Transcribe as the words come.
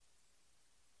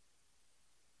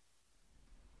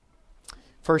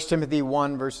1 Timothy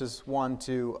 1, verses 1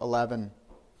 to 11.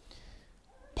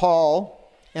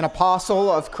 Paul, an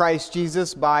apostle of Christ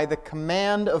Jesus by the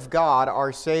command of God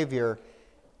our Savior,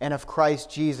 and of Christ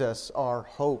Jesus our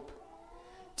hope.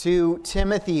 To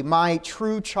Timothy, my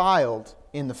true child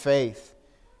in the faith,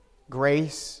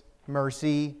 grace,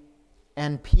 mercy,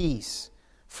 and peace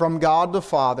from God the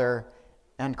Father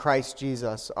and Christ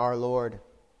Jesus our Lord.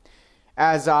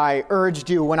 As I urged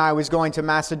you when I was going to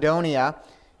Macedonia,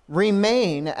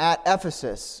 remain at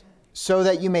Ephesus, so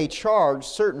that you may charge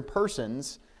certain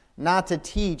persons not to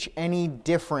teach any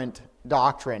different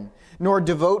doctrine, nor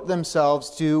devote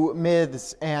themselves to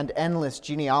myths and endless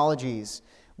genealogies,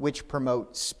 which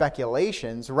promote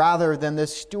speculations, rather than the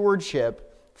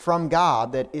stewardship from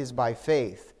God that is by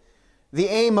faith. The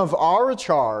aim of our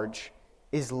charge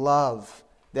is love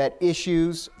that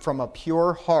issues from a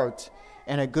pure heart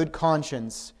and a good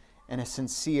conscience and a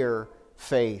sincere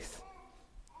faith.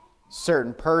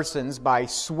 Certain persons, by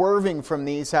swerving from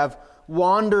these, have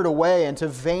wandered away into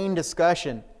vain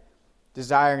discussion,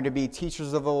 desiring to be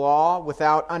teachers of the law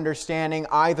without understanding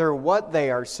either what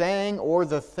they are saying or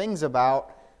the things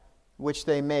about which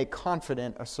they make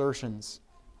confident assertions.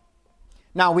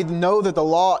 Now, we know that the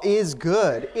law is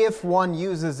good if one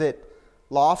uses it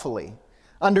lawfully,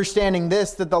 understanding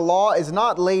this, that the law is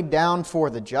not laid down for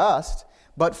the just,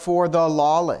 but for the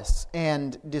lawless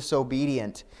and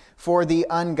disobedient, for the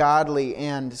ungodly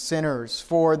and sinners,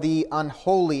 for the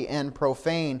unholy and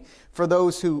profane, for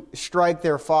those who strike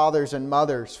their fathers and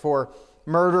mothers, for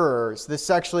murderers, the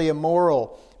sexually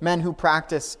immoral, men who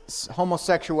practice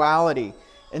homosexuality,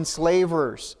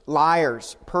 enslavers,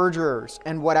 liars, perjurers,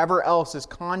 and whatever else is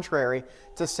contrary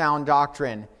to sound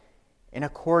doctrine, in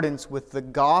accordance with the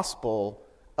gospel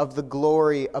of the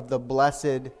glory of the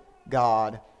blessed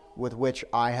God with which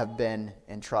I have been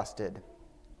entrusted.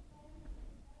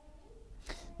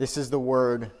 This is the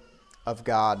word of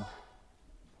God.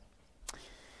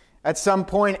 At some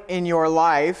point in your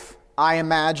life, I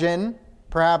imagine,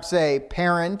 perhaps a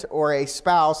parent or a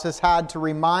spouse has had to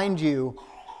remind you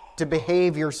to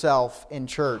behave yourself in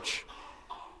church.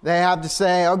 They have to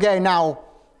say, okay, now,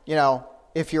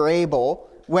 if you're able,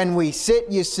 when we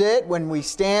sit, you sit. When we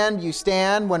stand, you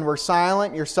stand. When we're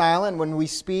silent, you're silent. When we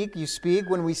speak, you speak.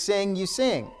 When we sing, you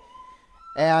sing.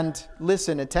 And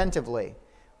listen attentively.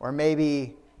 Or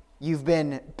maybe you've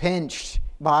been pinched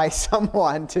by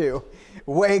someone to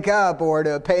wake up or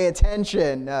to pay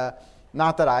attention.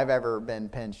 Not that I've ever been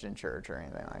pinched in church or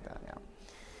anything like that. Yeah.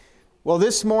 Well,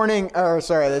 this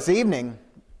evening,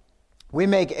 we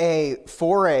make a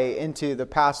foray into the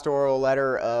pastoral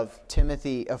letter of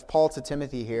Paul to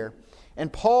Timothy here.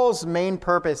 And Paul's main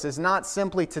purpose is not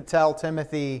simply to tell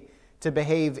Timothy to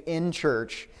behave in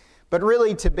church, but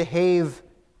really to behave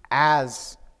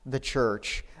as the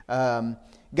church.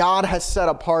 God has set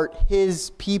apart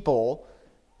His people,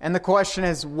 and the question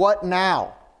is, what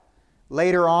now?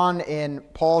 Later on in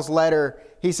Paul's letter,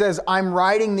 he says, I'm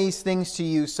writing these things to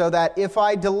you so that if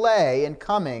I delay in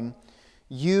coming,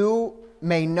 you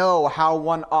may know how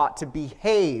one ought to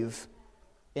behave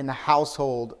in the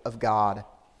household of God.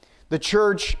 The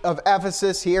church of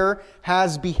Ephesus here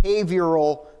has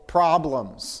behavioral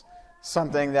problems,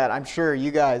 something that I'm sure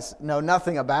you guys know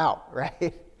nothing about,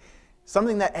 right?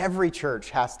 Something that every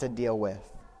church has to deal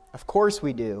with. Of course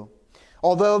we do.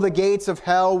 Although the gates of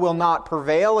hell will not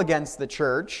prevail against the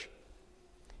church,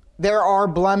 there are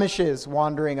blemishes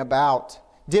wandering about,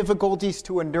 difficulties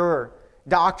to endure,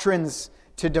 doctrines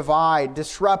to divide,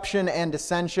 disruption and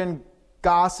dissension,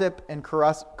 gossip and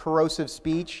corrosive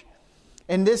speech.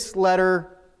 And this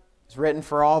letter is written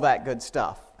for all that good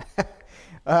stuff.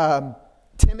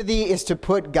 Timothy is to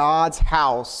put God's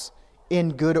house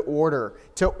in good order,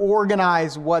 to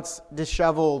organize what's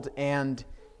disheveled and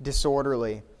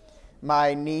disorderly.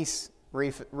 My niece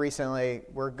recently,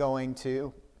 we're going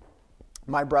to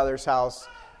my brother's house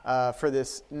for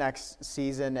this next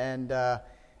season, and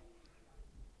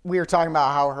we were talking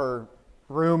about how her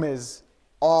room is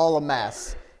all a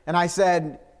mess. And I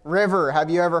said, River, have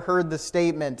you ever heard the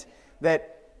statement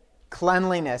that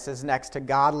cleanliness is next to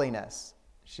godliness?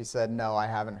 She said, no, I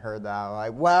haven't heard that. I'm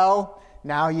like, well,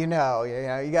 now you know.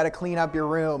 You got to clean up your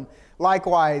room.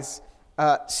 Likewise,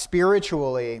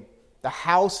 spiritually, the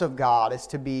house of God is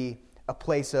to be a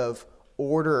place of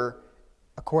order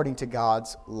according to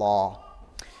God's law.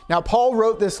 Now, Paul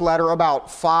wrote this letter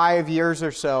about 5 years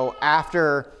or so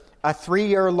after a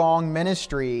 3-year-long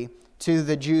ministry to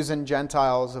the Jews and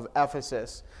Gentiles of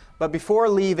Ephesus. But before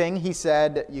leaving, he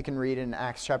said, you can read in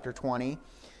Acts chapter 20,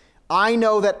 I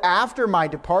know that after my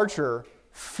departure,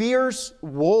 fierce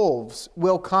wolves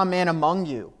will come in among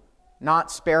you,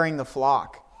 not sparing the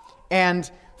flock.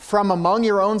 And From among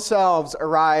your own selves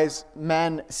arise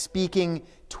men speaking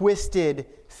twisted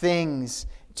things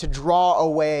to draw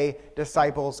away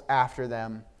disciples after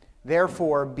them.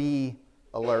 Therefore, be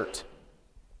alert.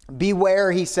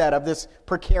 Beware, he said, of this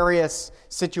precarious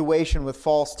situation with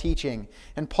false teaching.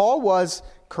 And Paul was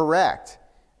correct,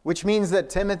 which means that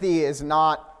Timothy is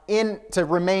not to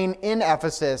remain in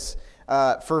Ephesus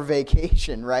for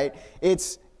vacation, right?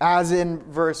 It's, as in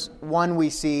verse 1 we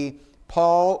see,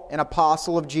 Paul, an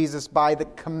apostle of Jesus by the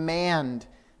command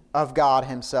of God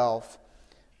himself.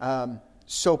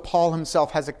 So Paul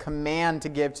himself has a command to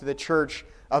give to the church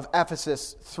of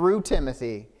Ephesus through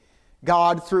Timothy.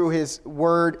 God, through his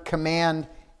word, command,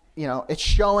 it's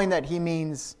showing that he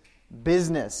means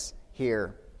business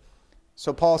here.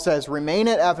 So Paul says, remain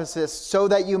at Ephesus so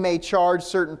that you may charge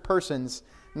certain persons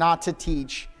not to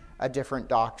teach a different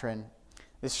doctrine.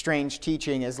 This strange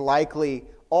teaching is likely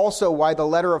also why the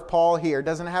letter of Paul here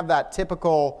doesn't have that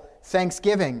typical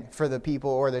thanksgiving for the people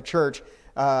or the church.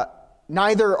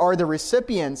 Neither are the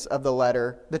recipients of the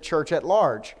letter the church at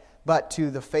large, but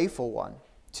to the faithful one,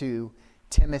 to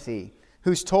Timothy,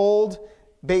 who's told,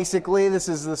 basically, this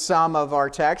is the sum of our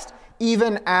text,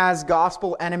 even as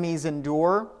gospel enemies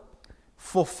endure,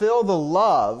 fulfill the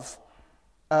love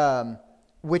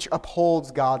which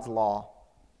upholds God's law.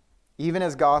 Even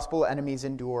as gospel enemies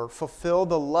endure, fulfill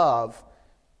the love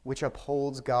which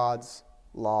upholds God's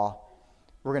law.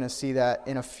 We're going to see that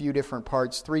in a few different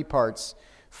parts, 3 parts.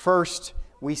 First,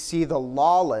 we see the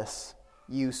lawless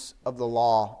use of the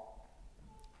law.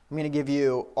 I'm going to give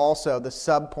you also the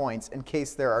subpoints in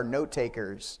case there are note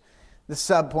takers. The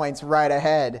subpoints right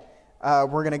ahead.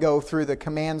 We're going to go through the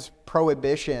command's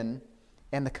prohibition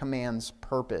and the command's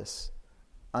purpose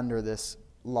under this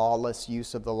lawless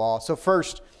use of the law. So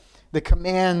first, the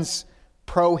command's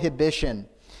prohibition.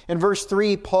 In verse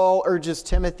 3, Paul urges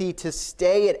Timothy to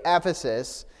stay at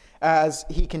Ephesus as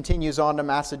he continues on to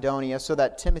Macedonia so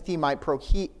that Timothy might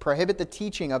prohibit the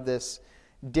teaching of this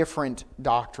different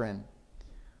doctrine.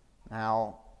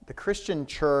 Now, the Christian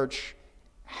church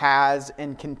has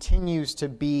and continues to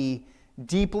be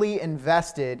deeply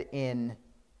invested in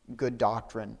good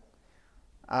doctrine.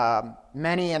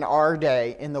 Many in our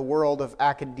day, in the world of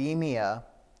academia,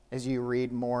 as you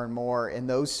read more and more in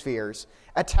those spheres,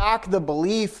 attack the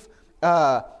belief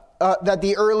that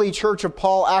the early church of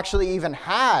Paul actually even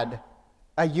had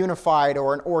a unified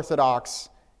or an orthodox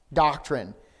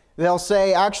doctrine. They'll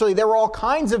say, actually, there were all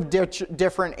kinds of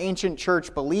different ancient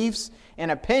church beliefs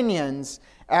and opinions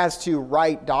as to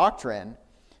right doctrine.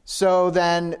 So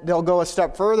then they'll go a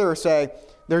step further and say,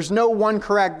 there's no one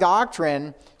correct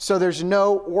doctrine, so there's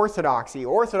no orthodoxy.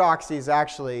 Orthodoxy is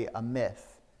actually a myth.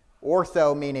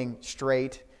 Ortho meaning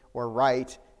straight or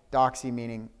right, doxy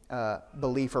meaning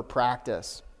belief or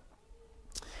practice.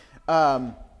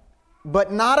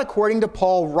 But not according to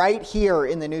Paul right here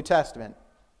in the New Testament,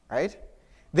 right?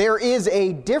 There is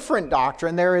a different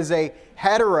doctrine. There is a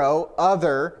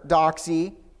other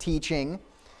doxy teaching,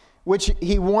 which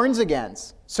he warns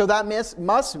against. So that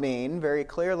must mean very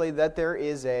clearly that there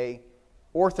is a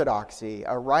orthodoxy,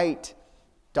 a right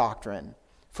doctrine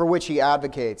for which he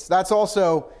advocates. That's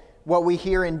also what we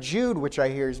hear in Jude, which I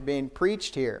hear is being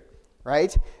preached here,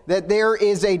 right? That there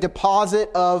is a deposit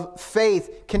of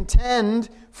faith. Contend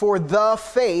for the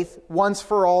faith once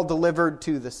for all delivered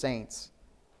to the saints.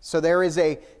 So there is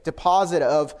a deposit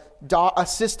of a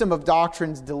system of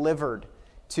doctrines delivered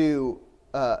to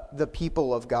the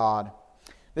people of God.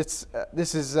 This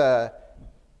is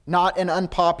not an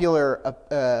unpopular.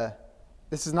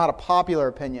 This is not a popular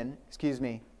opinion.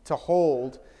 To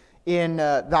hold in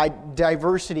the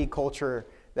diversity culture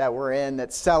that we're in,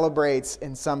 that celebrates,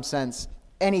 in some sense,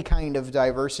 any kind of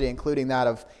diversity, including that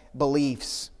of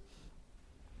beliefs.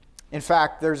 In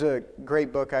fact, there's a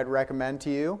great book I'd recommend to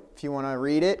you, if you want to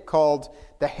read it, called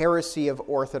The Heresy of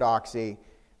Orthodoxy: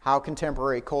 How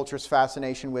Contemporary Culture's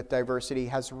Fascination with Diversity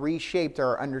Has Reshaped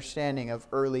Our Understanding of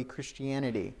Early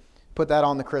Christianity. Put that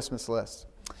on the Christmas list.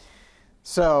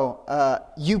 So,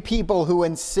 you people who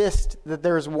insist that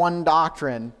there's one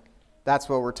doctrine, that's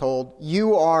what we're told,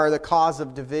 you are the cause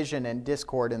of division and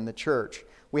discord in the church.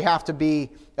 We have to be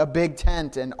a big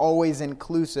tent and always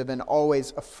inclusive and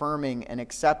always affirming and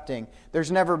accepting. There's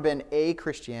never been a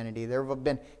Christianity. There have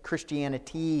been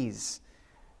Christianities.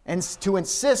 And to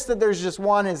insist that there's just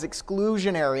one is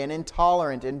exclusionary and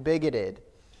intolerant and bigoted.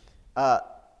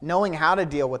 Knowing how to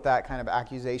deal with that kind of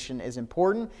accusation is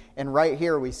important. And right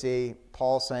here we see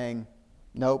Paul saying,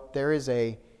 nope, there is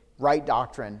a right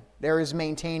doctrine. There is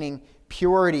maintaining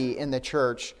purity in the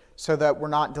church so that we're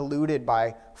not deluded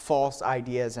by false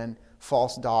ideas and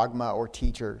false dogma or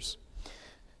teachers.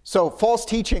 So false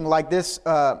teaching like this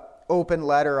open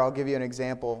letter, I'll give you an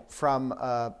example from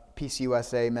a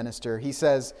PCUSA minister. He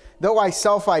says, though I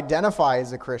self-identify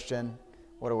as a Christian,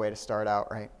 what a way to start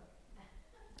out, right?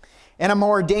 And I'm an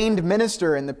ordained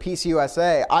minister in the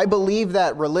PCUSA. I believe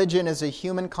that religion is a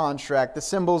human construct. The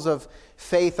symbols of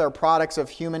faith are products of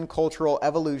human cultural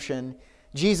evolution.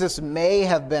 Jesus may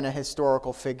have been a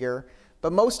historical figure,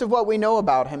 but most of what we know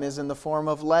about him is in the form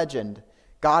of legend.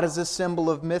 God is a symbol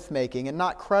of myth-making and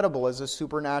not credible as a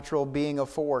supernatural being of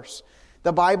force.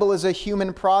 The Bible is a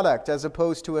human product as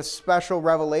opposed to a special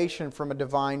revelation from a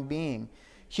divine being.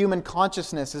 Human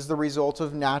consciousness is the result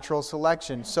of natural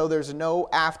selection, so there's no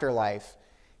afterlife.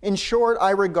 In short,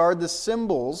 I regard the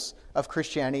symbols of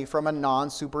Christianity from a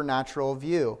non-supernatural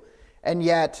view. And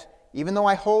yet, even though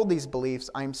I hold these beliefs,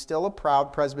 I'm still a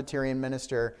proud Presbyterian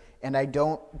minister, and I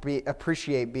don't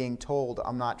appreciate being told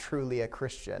I'm not truly a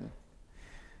Christian.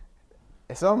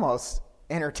 It's almost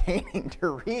entertaining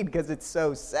to read because it's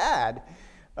so sad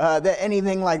that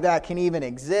anything like that can even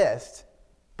exist.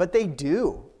 But they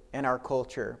do in our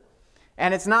culture.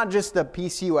 And it's not just the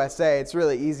PCUSA. It's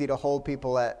really easy to hold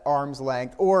people at arm's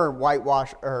length or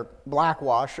whitewash or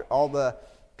blackwash all the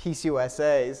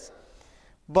PCUSAs.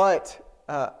 But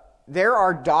there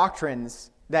are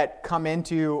doctrines that come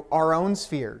into our own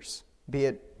spheres, be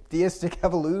it theistic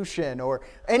evolution or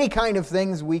any kind of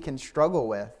things we can struggle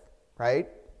with, right?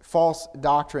 False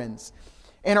doctrines.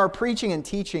 And our preaching and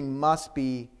teaching must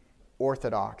be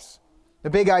orthodox. The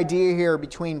big idea here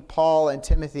between Paul and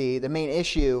Timothy, the main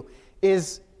issue,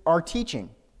 is our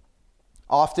teaching,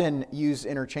 often used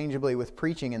interchangeably with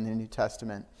preaching in the New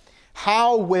Testament.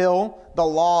 How will the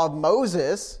law of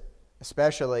Moses,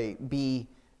 especially, be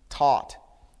taught?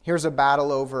 Here's a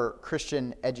battle over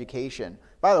Christian education.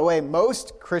 By the way,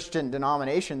 most Christian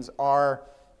denominations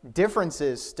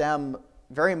differences stem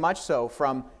very much so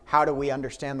from how do we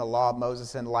understand the law of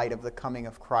Moses in light of the coming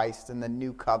of Christ and the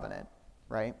new covenant,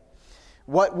 right?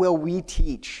 What will we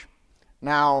teach?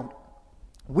 Now,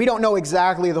 we don't know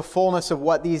exactly the fullness of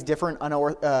what these different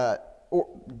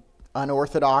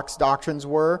unorthodox doctrines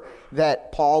were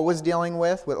that Paul was dealing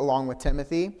with along with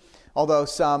Timothy, although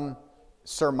some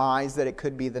surmise that it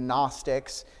could be the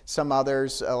Gnostics, some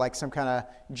others like some kind of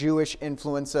Jewish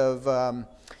influence of the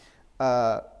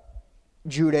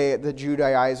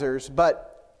Judaizers.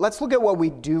 But let's look at what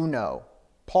we do know.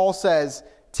 Paul says,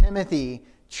 Timothy,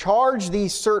 charge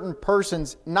these certain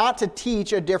persons not to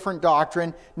teach a different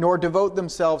doctrine, nor devote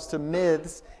themselves to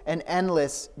myths and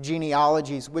endless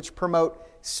genealogies, which promote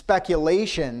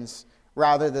speculations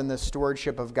rather than the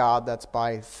stewardship of God that's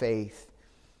by faith.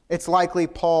 It's likely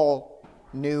Paul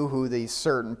knew who these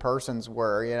certain persons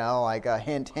were, like a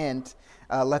hint,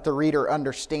 let the reader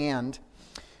understand.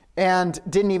 And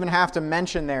didn't even have to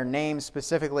mention their names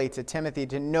specifically to Timothy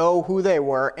to know who they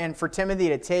were and for Timothy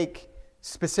to take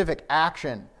specific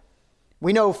action.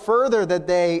 We know further that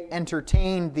they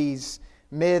entertained these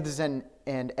myths and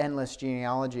endless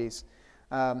genealogies.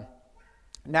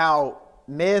 Now,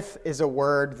 myth is a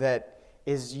word that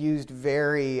is used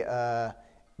very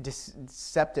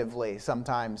deceptively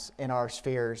sometimes in our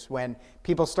spheres. When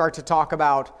people start to talk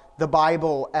about the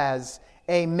Bible as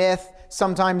a myth,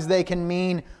 sometimes they can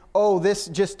mean, this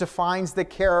just defines the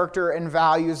character and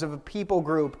values of a people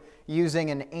group using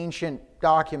an ancient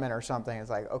document or something. It's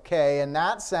like, okay, in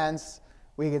that sense,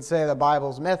 we could say the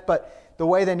Bible's myth, but the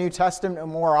way the New Testament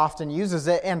more often uses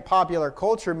it and popular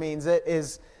culture means it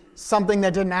is something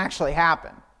that didn't actually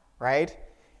happen, right?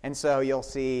 And so you'll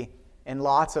see in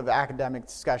lots of academic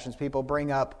discussions, people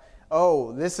bring up,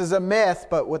 this is a myth,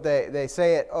 but what they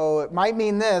say it might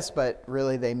mean this, but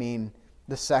really they mean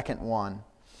the second one.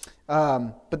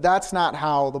 But that's not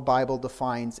how the Bible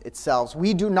defines itself.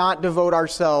 We do not devote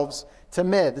ourselves to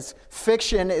myths.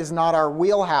 Fiction is not our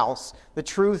wheelhouse. The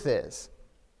truth is,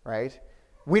 right?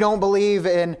 We don't believe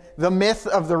in the myth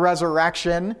of the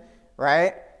resurrection,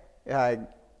 right?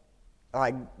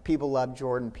 Like people love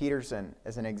Jordan Peterson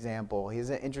as an example. He's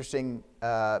an interesting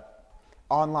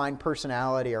online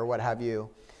personality or what have you.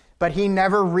 But he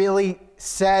never really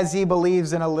says he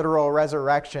believes in a literal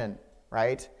resurrection,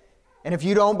 right? And if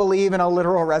you don't believe in a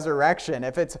literal resurrection,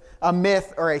 if it's a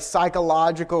myth or a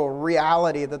psychological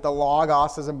reality that the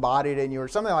Logos is embodied in you or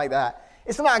something like that,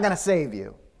 it's not going to save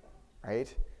you,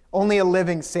 right? Only a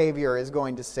living Savior is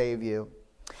going to save you.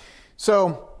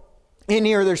 So in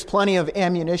here, there's plenty of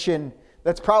ammunition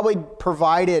that's probably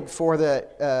provided for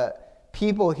the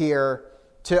people here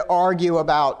to argue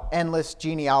about endless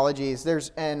genealogies.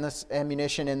 There's endless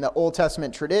ammunition in the Old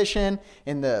Testament tradition,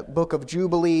 in the Book of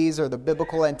Jubilees, or the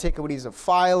Biblical Antiquities of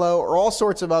Philo, or all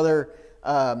sorts of other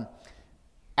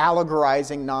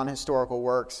allegorizing non-historical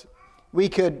works. We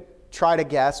could try to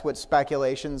guess what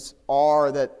speculations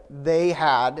are that they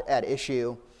had at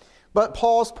issue. But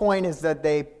Paul's point is that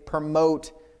they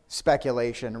promote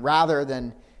speculation rather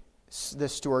than the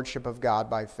stewardship of God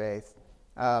by faith.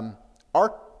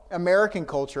 Our American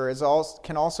culture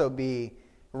can also be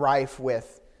rife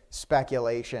with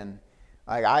speculation.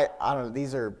 Like I don't know,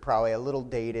 these are probably a little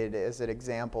dated as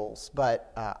examples,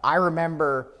 but I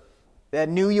remember the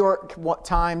New York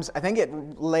Times, I think it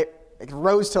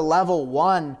rose to level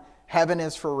 1, heaven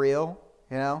is for real,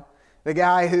 you know? The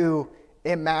guy who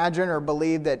imagined or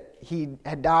believed that he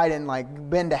had died and like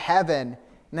been to heaven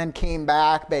and then came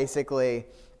back, basically.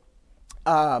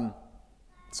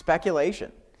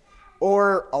 Speculation.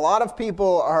 Or a lot of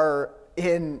people are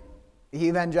in the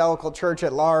evangelical church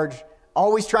at large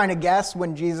always trying to guess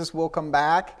when Jesus will come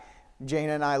back.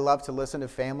 Jana and I love to listen to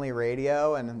family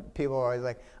radio, and people are always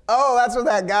like, oh, that's what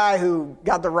that guy who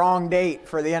got the wrong date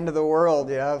for the end of the world.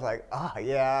 You know, I was like, oh,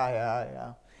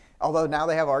 yeah. Although now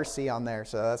they have RC on there,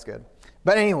 so that's good.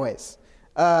 But anyways,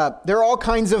 there are all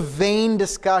kinds of vain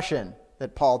discussion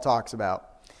that Paul talks about.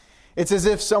 It's as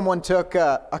if someone took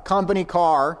a company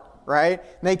car, right?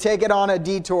 And they take it on a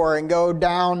detour and go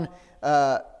down,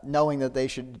 knowing that they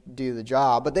should do the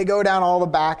job. But they go down all the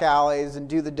back alleys and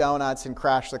do the donuts and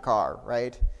crash the car,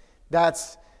 right?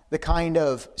 That's the kind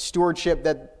of stewardship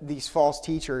that these false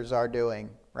teachers are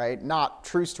doing, right? Not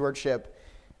true stewardship.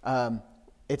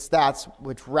 It's that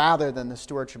which rather than the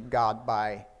stewardship of God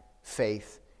by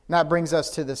faith. And that brings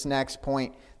us to this next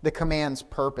point, the command's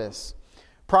purpose.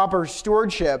 Proper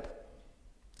stewardship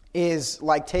is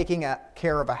like taking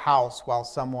care of a house while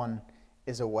someone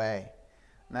is away.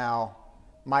 Now,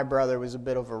 my brother was a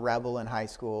bit of a rebel in high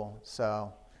school,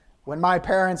 so when my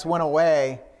parents went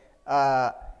away,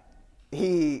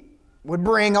 he would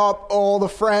bring up all the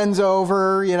friends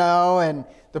over, you know, and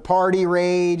the party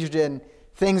raged, and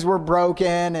things were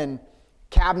broken, and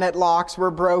cabinet locks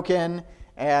were broken,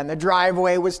 and the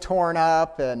driveway was torn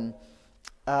up, and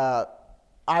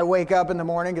I wake up in the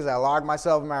morning because I lock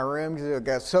myself in my room because it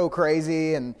got so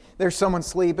crazy, and there's someone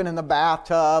sleeping in the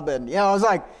bathtub, and you know, it was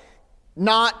like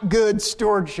not good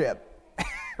stewardship,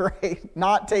 right?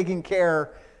 Not taking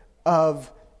care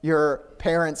of your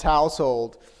parents'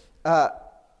 household.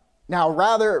 Now,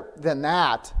 rather than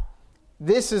that,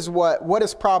 this is what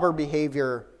does proper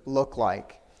behavior look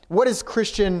like? What is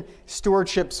Christian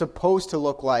stewardship supposed to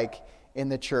look like in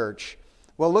the church?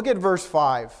 Well, look at verse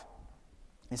 5.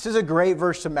 This is a great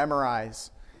verse to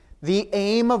memorize. The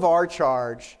aim of our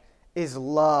charge is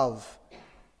love.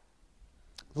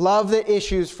 Love that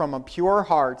issues from a pure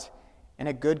heart and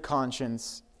a good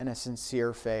conscience and a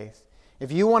sincere faith.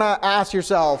 If you want to ask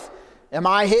yourself, am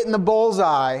I hitting the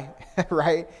bullseye,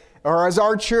 right? Or is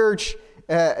our church,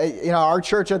 our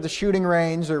church at the shooting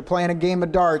range or playing a game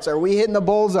of darts, are we hitting the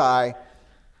bullseye?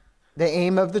 The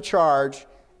aim of the charge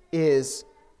is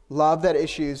love that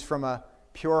issues from a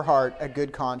pure heart, a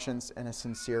good conscience, and a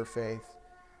sincere faith.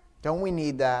 Don't we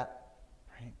need that?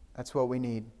 Right? That's what we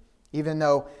need. Even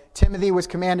though Timothy was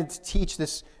commanded to teach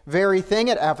this very thing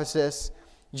at Ephesus,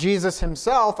 Jesus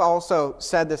himself also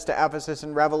said this to Ephesus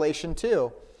in Revelation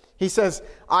 2. He says,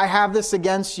 I have this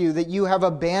against you, that you have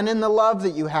abandoned the love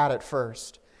that you had at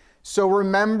first. So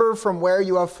remember from where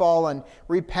you have fallen,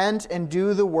 repent and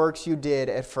do the works you did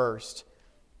at first.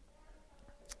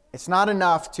 It's not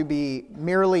enough to be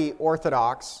merely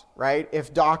orthodox, right?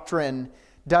 If doctrine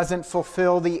doesn't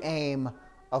fulfill the aim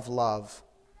of love.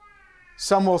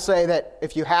 Some will say that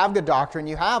if you have good doctrine,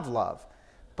 you have love.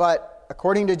 But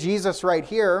according to Jesus right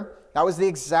here, that was the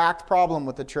exact problem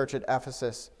with the church at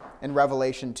Ephesus in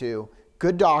Revelation 2.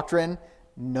 Good doctrine,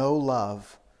 no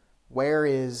love. Where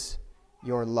is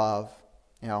your love?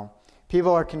 You know,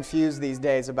 people are confused these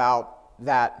days about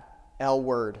that L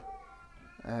word.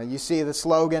 You see the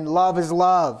slogan, love is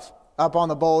love, up on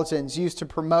the bulletins, used to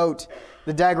promote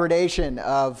the degradation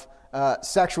of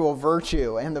sexual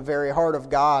virtue and the very heart of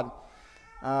God.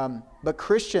 But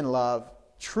Christian love,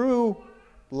 true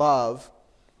love,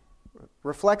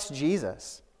 reflects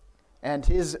Jesus and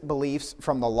his beliefs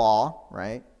from the law,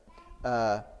 right,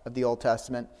 of the Old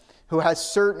Testament, who has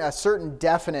a certain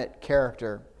definite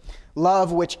character.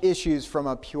 Love which issues from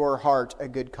a pure heart, a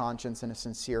good conscience, and a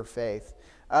sincere faith.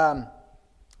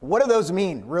 What do those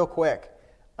mean, real quick?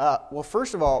 Well,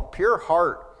 first of all, pure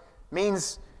heart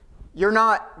means you're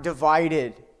not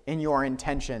divided in your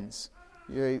intentions.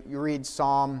 You read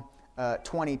Psalm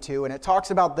 22, and it talks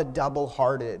about the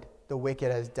double-hearted, the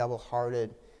wicked as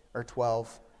double-hearted, or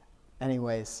 12.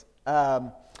 Anyways,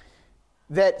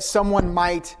 that someone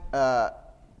might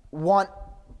want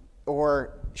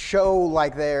or show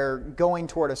like they're going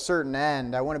toward a certain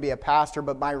end. I want to be a pastor,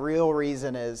 but my real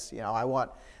reason is, I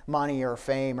want money or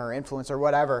fame or influence or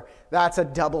whatever, that's a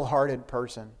double-hearted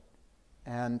person.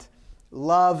 And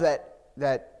love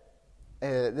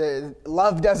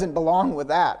love doesn't belong with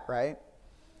that, right?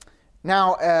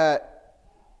 Now, a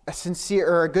sincere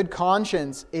or a good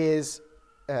conscience is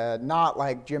not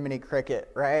like Jiminy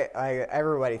Cricket, right?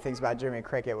 Everybody thinks about Jiminy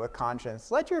Cricket with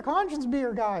conscience. Let your conscience be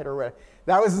your guide, or whatever.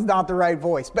 That was not the right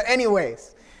voice. But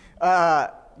anyways,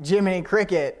 Jiminy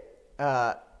Cricket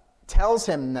tells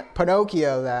him,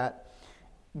 Pinocchio, that.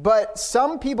 But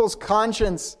some people's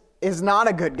conscience is not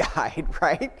a good guide,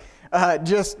 right?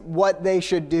 Just what they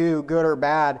should do, good or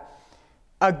bad.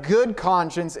 A good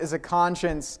conscience is a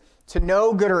conscience to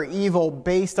know good or evil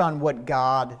based on what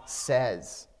God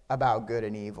says about good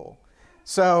and evil.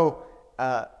 So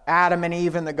Adam and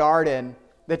Eve in the garden,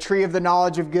 the tree of the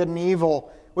knowledge of good and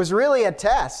evil, was really a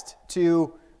test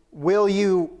to, will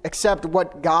you accept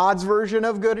what God's version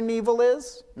of good and evil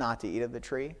is, not to eat of the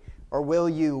tree, or will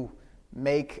you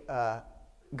make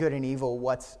good and evil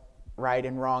what's right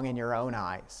and wrong in your own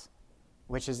eyes,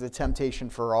 which is the temptation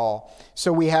for all.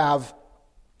 So we have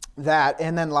that.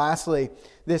 And then lastly,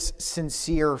 this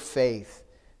sincere faith.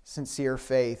 Sincere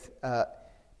faith.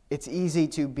 It's easy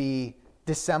to be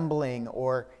dissembling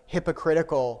or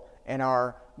hypocritical in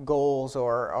our goals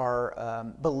or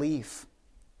our belief.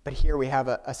 But here we have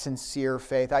a sincere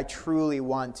faith. I truly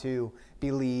want to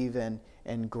believe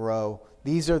and grow.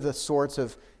 These are the sorts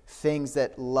of things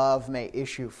that love may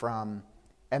issue from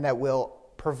and that will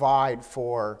provide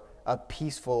for a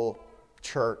peaceful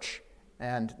church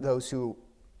and those who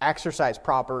exercise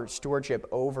proper stewardship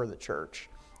over the church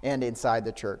and inside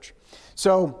the church.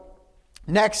 So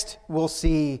next, we'll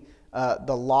see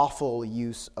the lawful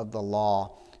use of the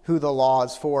law, who the law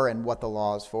is for and what the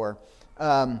law is for.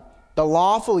 The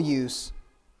lawful use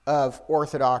of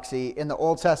orthodoxy in the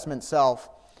Old Testament itself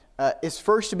is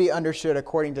first to be understood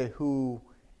according to who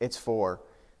it's for.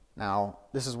 Now,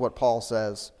 this is what Paul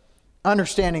says.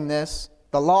 Understanding this,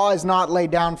 the law is not laid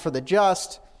down for the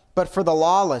just, but for the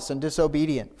lawless and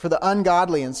disobedient, for the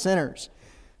ungodly and sinners,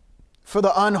 for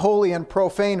the unholy and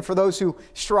profane, for those who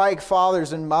strike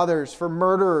fathers and mothers, for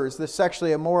murderers, the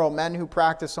sexually immoral, men who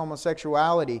practice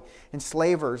homosexuality,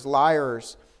 enslavers,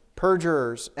 liars,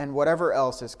 perjurers, and whatever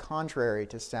else is contrary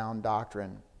to sound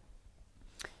doctrine.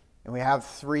 And we have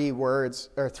three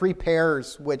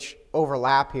pairs which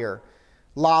overlap here.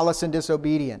 Lawless and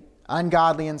disobedient,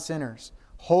 ungodly and sinners,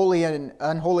 holy and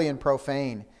unholy and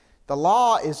profane. The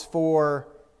law is for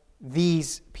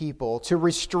these people to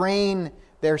restrain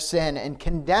their sin and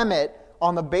condemn it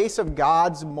on the base of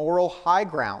God's moral high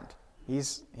ground.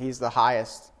 He's the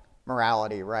highest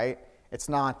morality, right? It's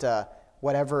not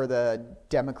whatever the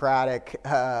democratic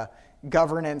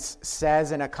governance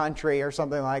says in a country or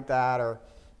something like that, or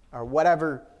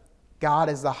whatever. God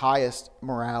is the highest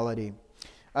morality.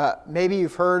 Maybe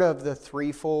you've heard of the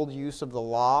threefold use of the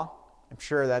law. I'm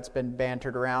sure that's been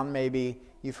bantered around. Maybe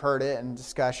you've heard it in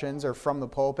discussions or from the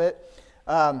pulpit.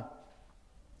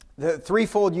 The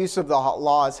threefold use of the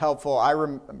law is helpful. I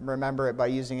remember it by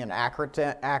using an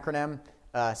acronym,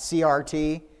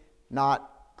 CRT, not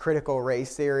critical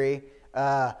race theory.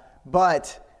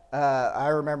 But I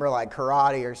remember like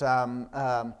karate or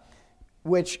something,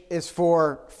 which is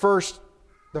for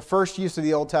the first use of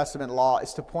the Old Testament law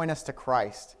is to point us to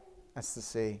Christ. That's the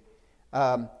C.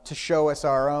 To show us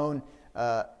our own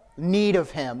need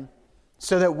of Him,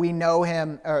 so that we know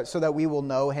Him, so that we will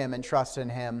know Him and trust in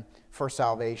Him for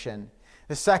salvation.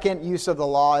 The second use of the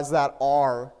law is that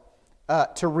R,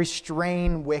 to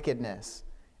restrain wickedness.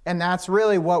 And that's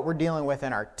really what we're dealing with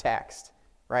in our text,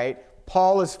 right?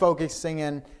 Paul is focusing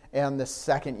in on the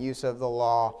second use of the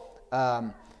law.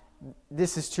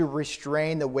 This is to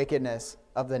restrain the wickedness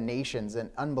of the nations and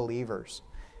unbelievers.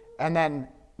 And then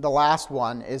the last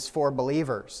one is for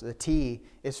believers. The T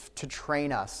is to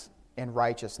train us in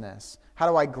righteousness. How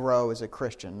do I grow as a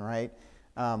Christian, right?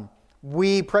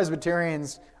 We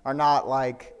Presbyterians are not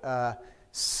like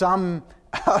some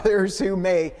others who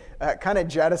may kind of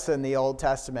jettison the Old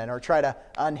Testament or try to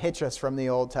unhitch us from the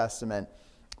Old Testament.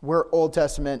 We're Old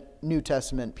Testament, New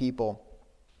Testament people,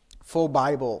 full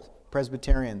Bible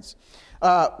Presbyterians.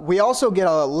 We also get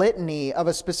a litany of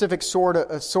a specific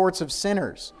sorts of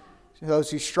sinners.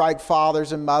 Those who strike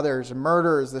fathers and mothers,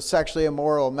 murderers, the sexually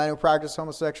immoral, men who practice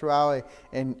homosexuality,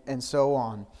 and so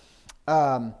on.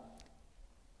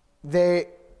 The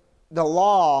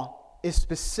law is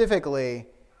specifically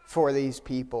for these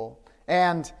people.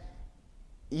 And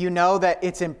you know that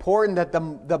it's important that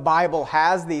the Bible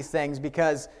has these things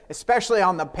because, especially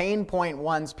on the pain point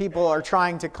ones, people are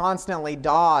trying to constantly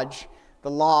dodge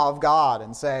the law of God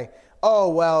and say, oh,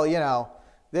 well,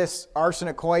 this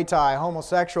arsenokoitai,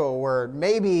 homosexual word,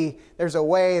 maybe there's a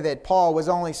way that Paul was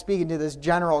only speaking to this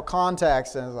general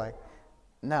context. And it's like,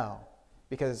 no,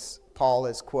 because Paul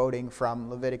is quoting from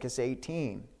Leviticus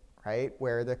 18, right,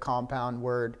 where the compound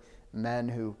word men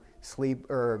who sleep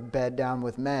or bed down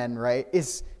with men, right,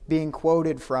 is being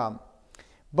quoted from.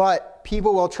 But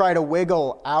people will try to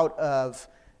wiggle out of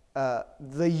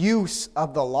the use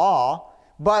of the law,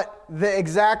 but the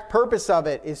exact purpose of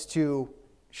it is to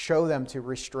show them to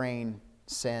restrain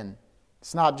sin.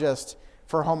 It's not just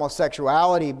for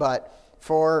homosexuality, but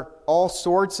for all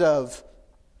sorts of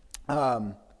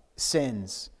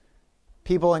sins.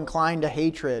 People inclined to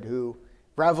hatred, who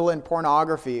revel in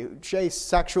pornography, who chase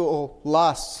sexual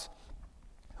lusts,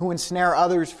 who ensnare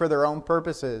others for their own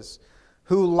purposes,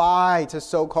 who lie to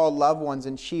so-called loved ones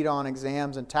and cheat on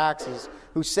exams and taxes,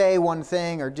 who say one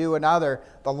thing or do another.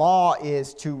 The law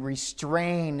is to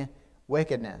restrain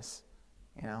wickedness.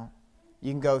 You know,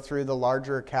 you can go through the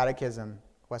larger catechism,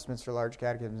 Westminster Large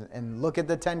Catechism, and look at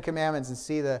the Ten Commandments and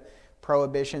see the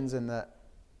prohibitions and the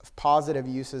positive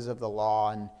uses of the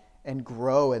law and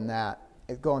grow in that,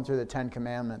 going through the Ten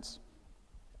Commandments.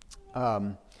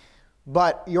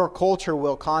 But your culture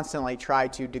will constantly try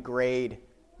to degrade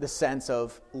the sense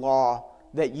of law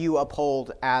that you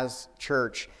uphold as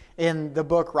church. In the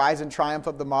book Rise and Triumph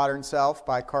of the Modern Self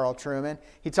by Carl Trueman,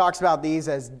 he talks about these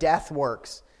as death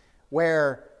works,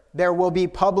 where there will be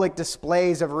public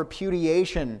displays of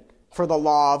repudiation for the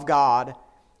law of God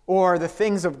or the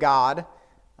things of God,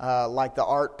 like the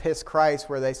art Piss Christ,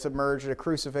 where they submerged a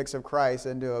crucifix of Christ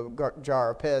into a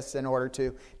jar of piss in order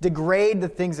to degrade the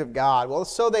things of God. Well,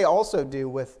 so they also do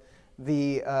with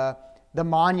the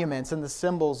monuments and the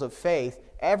symbols of faith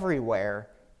everywhere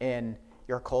in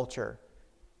your culture,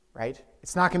 right?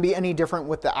 It's not going to be any different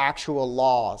with the actual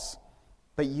laws,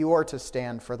 but you are to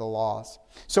stand for the laws.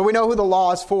 So we know who the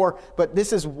law is for, but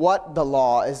this is what the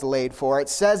law is laid for. It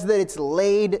says that it's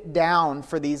laid down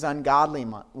for these ungodly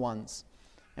ones.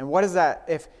 And what is that?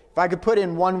 If I could put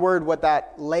in one word what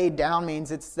that laid down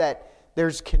means, it's that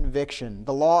there's conviction.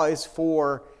 The law is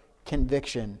for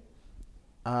conviction.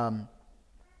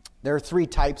 There are three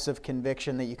types of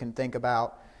conviction that you can think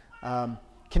about.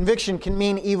 Conviction can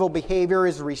mean evil behavior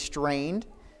is restrained,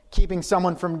 keeping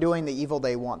someone from doing the evil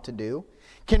they want to do.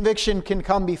 Conviction can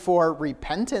come before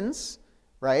repentance,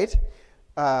 right?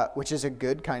 Which is a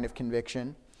good kind of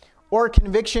conviction. Or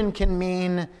conviction can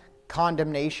mean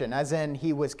condemnation, as in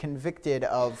he was convicted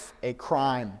of a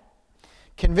crime.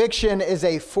 Conviction is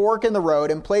a fork in the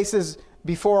road and places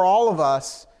before all of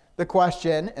us the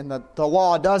question, and the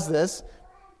law does this,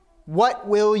 what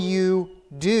will you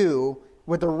do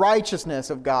with the righteousness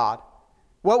of God?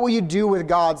 What will you do with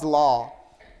God's law?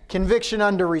 Conviction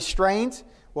under restraint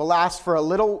will last for a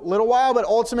little while, but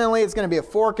ultimately it's going to be a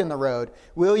fork in the road.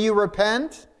 Will you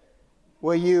repent?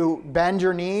 Will you bend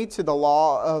your knee to the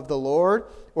law of the Lord?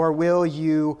 Or will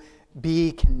you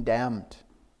be condemned?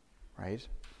 Right?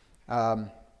 And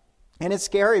it's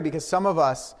scary because some of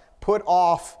us put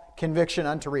off conviction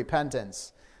unto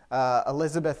repentance.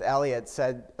 Elizabeth Elliot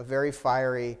said a very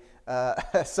fiery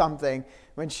something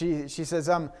when she says,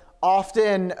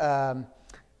 often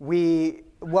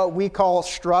what we call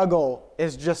struggle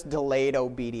is just delayed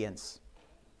obedience.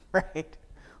 Right?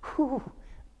 Whew,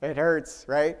 it hurts,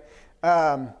 right?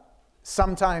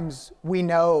 Sometimes we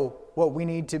know what we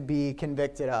need to be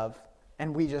convicted of,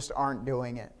 and we just aren't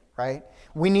doing it, right?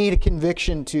 We need a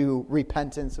conviction to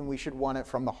repentance, and we should want it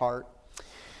from the heart.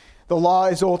 The law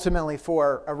is ultimately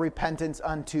for a repentance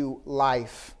unto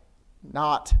life,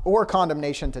 or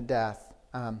condemnation to death,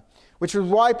 which is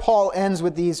why Paul ends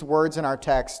with these words in our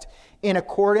text, in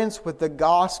accordance with the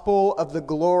gospel of the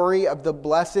glory of the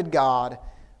blessed God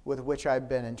with which I've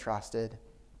been entrusted.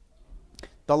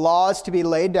 The law is to be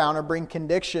laid down or bring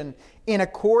conviction in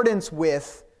accordance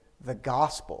with the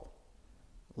gospel.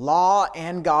 Law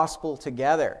and gospel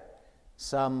together.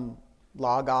 Some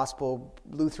law gospel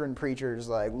Lutheran preachers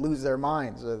lose their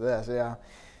minds with this. Yeah.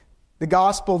 The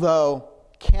gospel, though,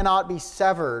 cannot be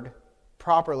severed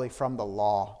properly from the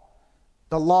law.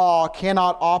 The law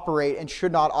cannot operate and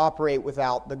should not operate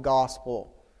without the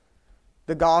gospel.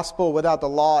 The gospel without the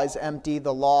law is empty.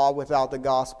 The law without the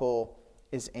gospel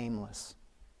is aimless.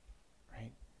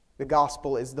 The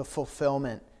gospel is the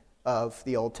fulfillment of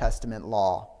the Old Testament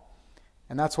law.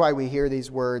 And that's why we hear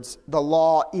these words, the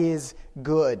law is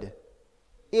good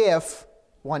if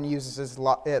one uses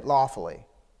it lawfully.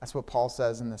 That's what Paul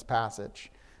says in this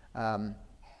passage.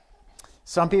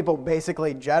 Some people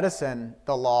basically jettison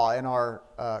the law in our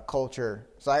culture.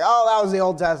 It's like, oh, that was the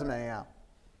Old Testament, yeah.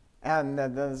 And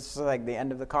that's like the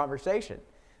end of the conversation.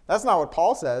 That's not what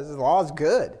Paul says. The law is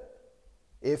good.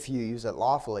 if you use it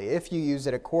lawfully, if you use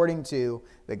it according to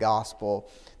the gospel.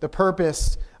 The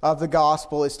purpose of the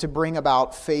gospel is to bring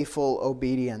about faithful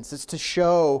obedience. It's to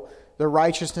show the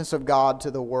righteousness of God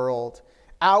to the world.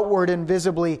 Outward and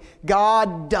visibly,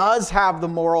 God does have the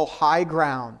moral high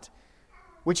ground,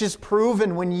 which is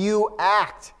proven when you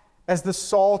act as the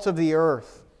salt of the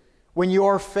earth, when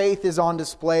your faith is on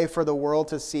display for the world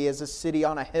to see as a city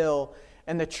on a hill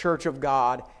and the church of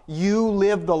God. You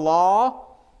live the law,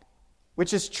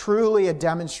 which is truly a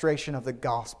demonstration of the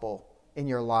gospel in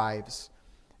your lives.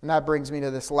 And that brings me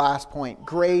to this last point: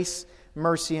 grace,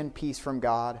 mercy, and peace from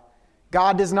God.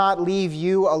 God does not leave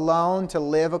you alone to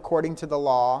live according to the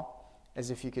law, as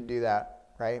if you could do that,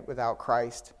 right, without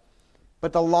Christ.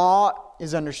 But the law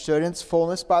is understood in its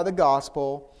fullness by the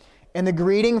gospel. And the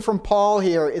greeting from Paul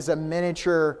here is a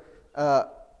miniature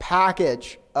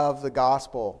package of the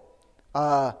gospel.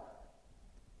 Kind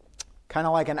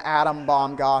of like an atom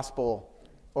bomb gospel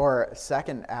or a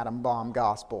second atom bomb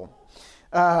gospel.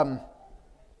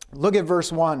 Look at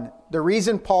verse 1. The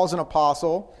reason Paul's an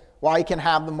apostle, why he can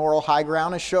have the moral high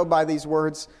ground, is shown by these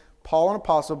words: Paul, an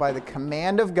apostle, by the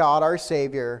command of God our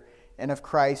Savior, and of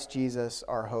Christ Jesus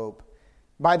our hope.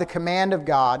 By the command of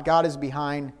God, God is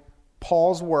behind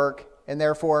Paul's work, and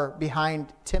therefore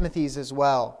behind Timothy's as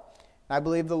well. I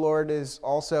believe the Lord is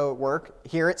also at work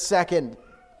here at Second,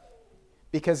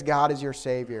 because God is your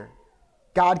Savior.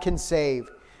 God can save.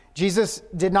 Jesus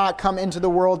did not come into the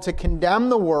world to condemn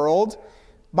the world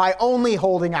by only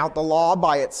holding out the law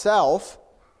by itself,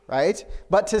 right?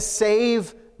 But to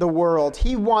save the world.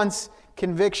 He wants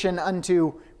conviction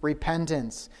unto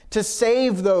repentance, to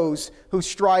save those who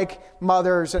strike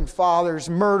mothers and fathers,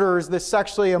 murderers, the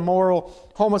sexually immoral,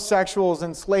 homosexuals,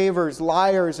 enslavers,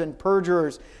 liars, and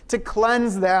perjurers, to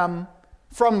cleanse them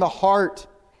from the heart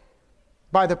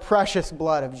by the precious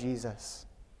blood of Jesus.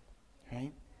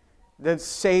 Right? The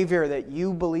Savior that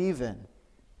you believe in,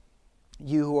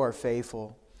 you who are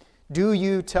faithful. Do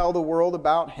you tell the world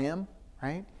about Him?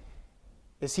 Right?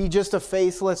 Is He just a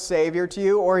faithless Savior to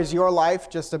you, or is your life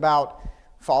just about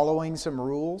following some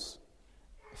rules?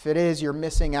 If it is, you're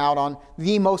missing out on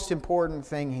the most important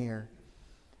thing here.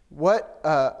 What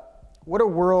a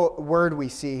word we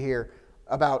see here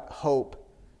about hope,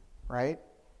 right?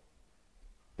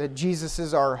 That Jesus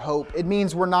is our hope. It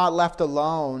means we're not left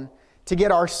alone to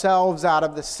get ourselves out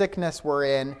of the sickness we're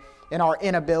in our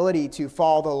inability to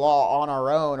follow the law on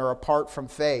our own or apart from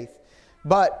faith.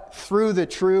 But through the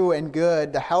true and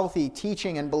good, the healthy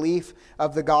teaching and belief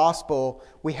of the gospel,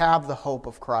 we have the hope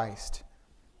of Christ.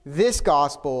 This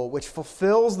gospel, which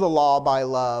fulfills the law by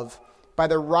love, by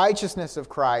the righteousness of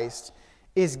Christ,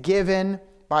 is given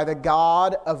by the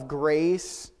God of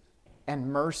grace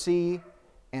and mercy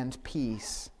and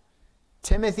peace.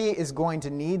 Timothy is going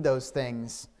to need those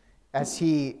things as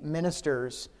he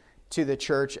ministers to the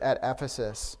church at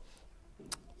Ephesus.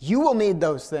 You will need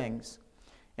those things.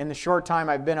 In the short time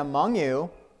I've been among you,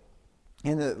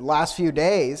 in the last few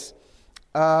days,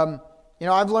 I've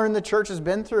learned the church has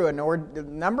been through a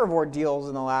number of ordeals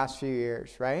in the last few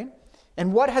years, right?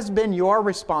 And what has been your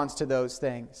response to those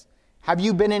things? Have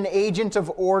you been an agent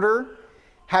of order?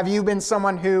 Have you been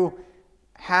someone who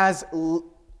has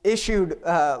issued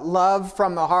love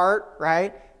from the heart,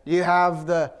 right? Do you have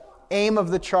the aim of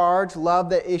the charge, love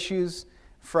that issues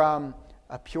from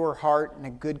a pure heart and a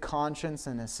good conscience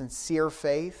and a sincere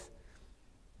faith?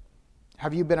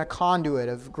 Have you been a conduit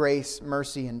of grace,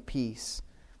 mercy, and peace?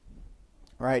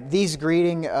 Right? This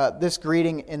greeting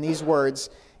in these words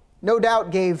no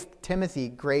doubt gave Timothy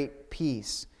great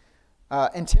peace.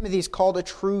 And Timothy's called a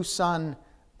true son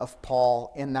of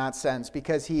Paul in that sense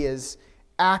because he is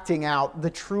acting out the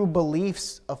true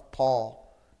beliefs of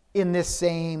Paul in this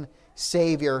same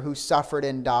Savior who suffered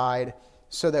and died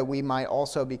so that we might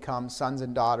also become sons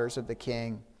and daughters of the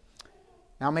King.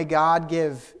 Now may God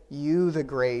give you the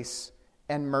grace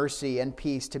and mercy and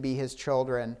peace to be His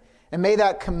children. And may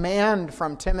that command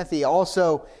from Timothy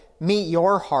also meet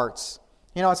your hearts.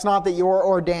 It's not that you're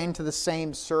ordained to the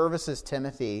same service as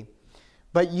Timothy,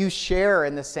 but you share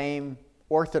in the same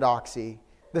orthodoxy,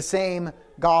 the same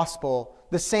gospel,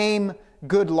 the same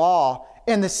good law,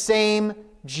 and the same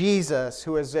Jesus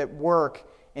who is at work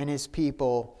in His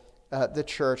people, the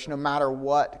church, no matter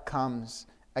what comes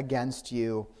against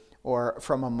you or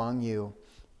from among you.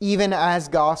 Even as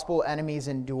gospel enemies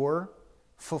endure,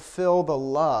 fulfill the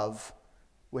love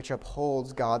which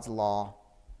upholds God's law.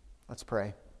 Let's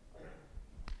pray.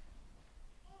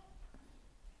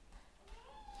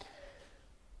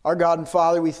 Our God and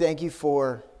Father, we thank You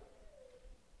for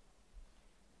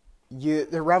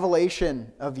the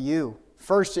revelation of You.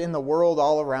 First, in the world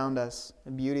all around us,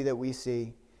 the beauty that we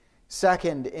see.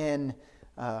 Second, in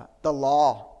the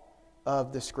law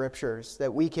of the Scriptures,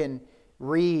 that we can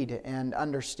read and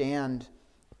understand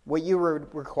what you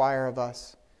require of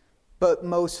us, but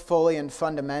most fully and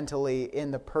fundamentally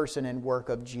in the person and work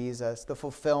of Jesus, the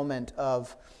fulfillment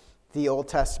of the Old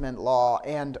Testament law,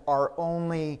 and our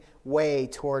only way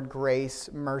toward grace,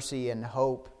 mercy, and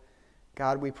hope.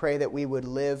 God, we pray that we would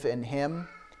live in Him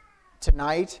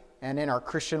tonight and in our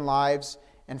Christian lives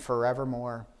and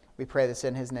forevermore. We pray this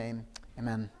in His name.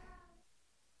 Amen.